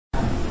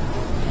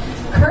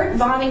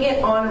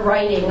Vonnegut on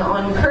writing,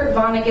 on Kurt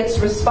Vonnegut's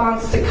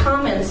response to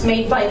comments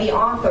made by the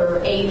author,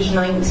 age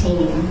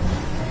 19.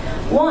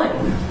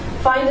 1.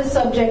 Find a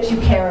subject you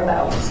care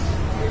about.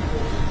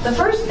 The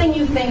first thing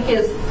you think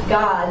is,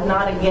 God,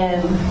 not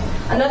again.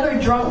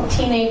 Another drunk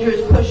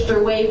teenager's pushed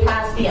her way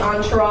past the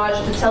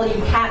entourage to tell you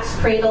Cat's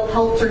Cradle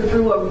helped her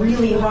through a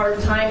really hard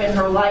time in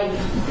her life.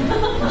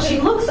 She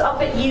looks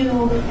up at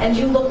you, and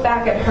you look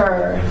back at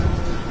her.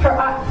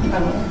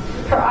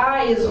 Her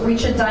eyes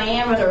reach a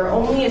diameter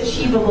only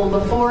achievable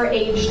before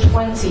age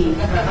 20.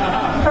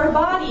 Her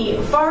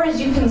body, far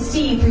as you can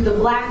see through the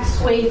black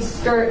suede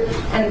skirt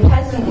and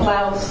peasant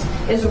blouse,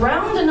 is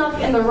round enough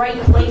in the right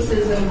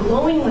places and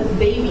glowing with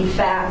baby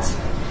fat.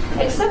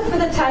 Except for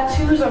the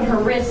tattoos on her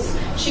wrists,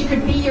 she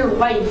could be your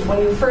wife when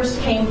you first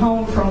came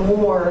home from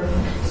war.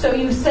 So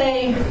you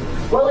say,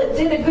 well, it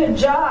did a good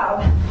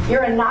job.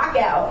 You're a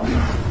knockout.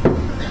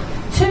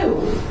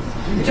 2.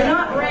 Do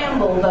not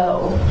ramble,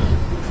 though.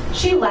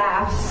 She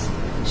laughs.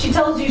 She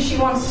tells you she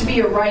wants to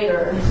be a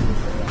writer.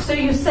 So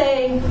you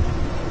say,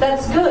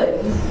 that's good.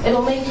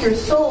 It'll make your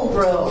soul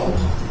grow.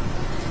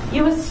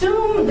 You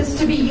assume this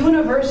to be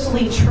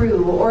universally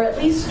true, or at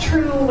least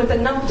true with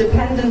enough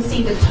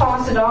dependency to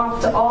toss it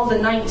off to all the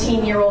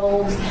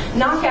 19-year-olds,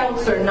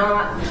 knockouts or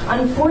not,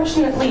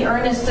 unfortunately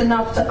earnest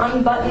enough to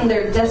unbutton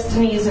their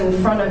destinies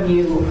in front of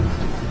you.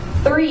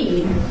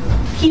 3.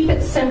 Keep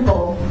it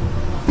simple.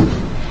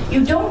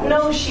 You don't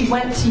know she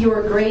went to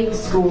your grade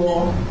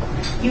school.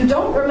 You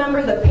don't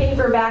remember the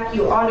paperback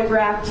you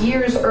autographed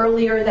years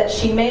earlier that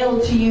she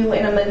mailed to you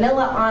in a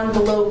manila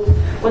envelope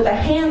with a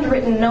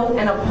handwritten note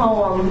and a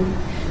poem.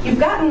 You've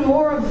gotten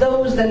more of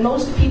those than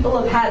most people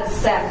have had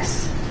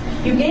sex.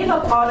 You gave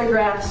up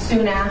autographs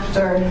soon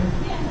after.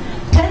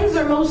 Pens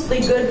are mostly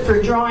good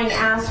for drawing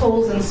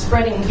assholes and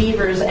spreading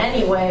beavers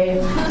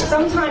anyway.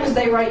 Sometimes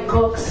they write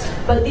books,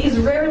 but these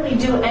rarely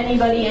do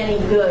anybody any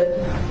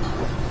good.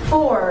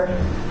 4.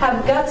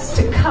 Have guts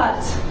to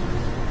cut.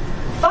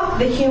 Fuck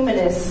the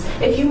humanists.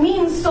 If you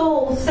mean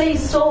soul, say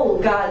soul,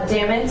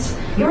 goddammit.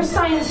 Your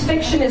science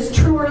fiction is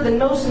truer than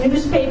most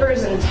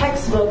newspapers and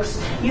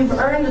textbooks. You've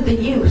earned the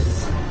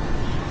use.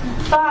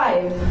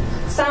 5.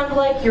 Sound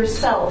like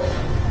yourself.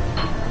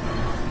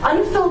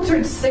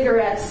 Unfiltered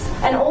cigarettes,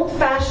 an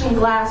old-fashioned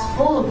glass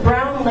full of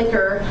brown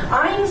liquor,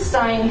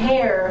 Einstein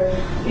hair.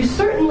 You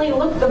certainly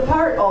look the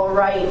part, all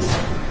right.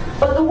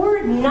 But the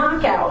word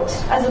knockout,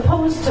 as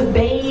opposed to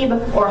babe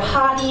or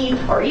hottie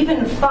or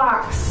even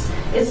fox,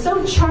 is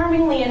so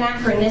charmingly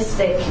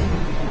anachronistic.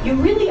 You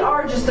really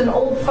are just an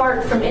old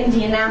fart from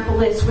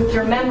Indianapolis with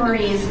your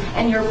memories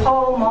and your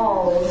Pall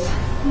Malls.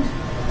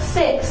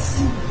 6.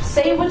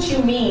 Say what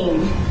you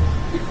mean.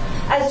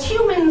 As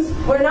humans,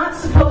 we're not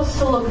supposed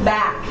to look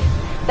back.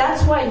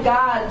 That's what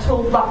God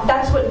told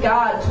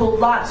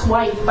Lot's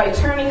wife by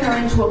turning her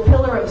into a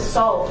pillar of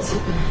salt.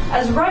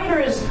 As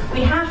writers, we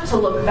have to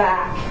look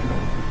back.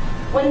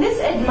 When this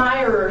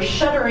admirer,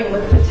 shuddering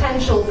with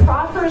potential,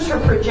 proffers her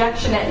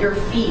projection at your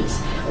feet,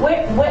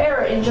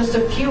 where in just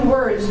a few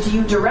words do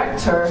you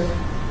direct her?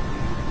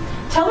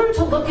 Tell her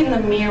to look in the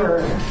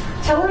mirror.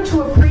 Tell her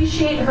to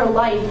appreciate her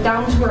life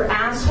down to her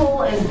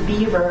asshole and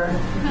beaver.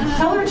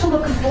 Tell her to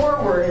look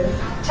forward.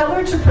 Tell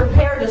her to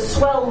prepare to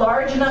swell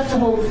large enough to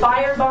hold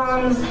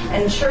firebombs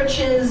and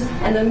churches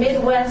and the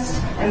Midwest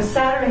and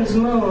Saturn's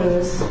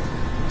moons.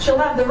 She'll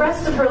have the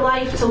rest of her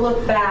life to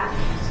look back.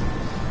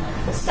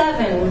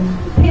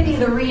 7. Pity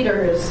the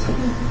readers.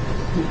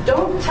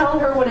 Don't tell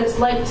her what it's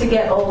like to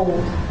get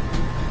old.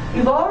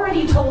 You've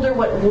already told her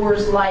what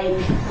war's like,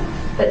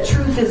 that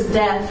truth is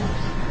death.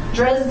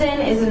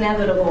 Dresden is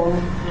inevitable.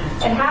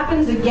 It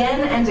happens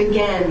again and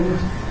again.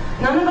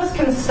 None of us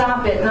can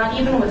stop it, not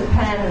even with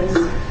pens.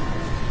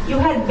 You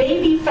had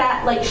baby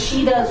fat like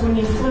she does when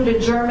you flew to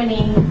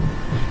Germany.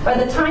 By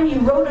the time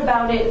you wrote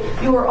about it,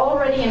 you were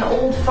already an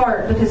old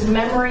fart with his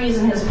memories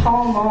and his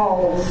Pall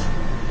Malls.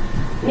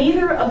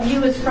 Neither of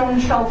you is from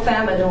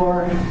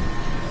Tralfamadore.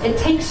 It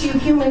takes you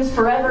humans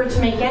forever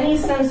to make any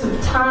sense of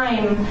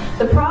time.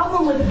 The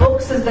problem with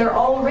books is they're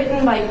all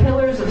written by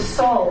pillars of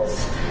salt.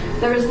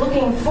 There is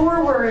looking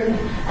forward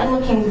and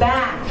looking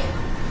back,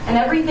 and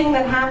everything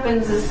that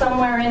happens is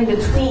somewhere in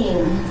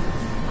between.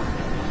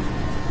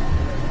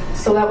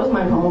 So that was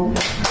my poem.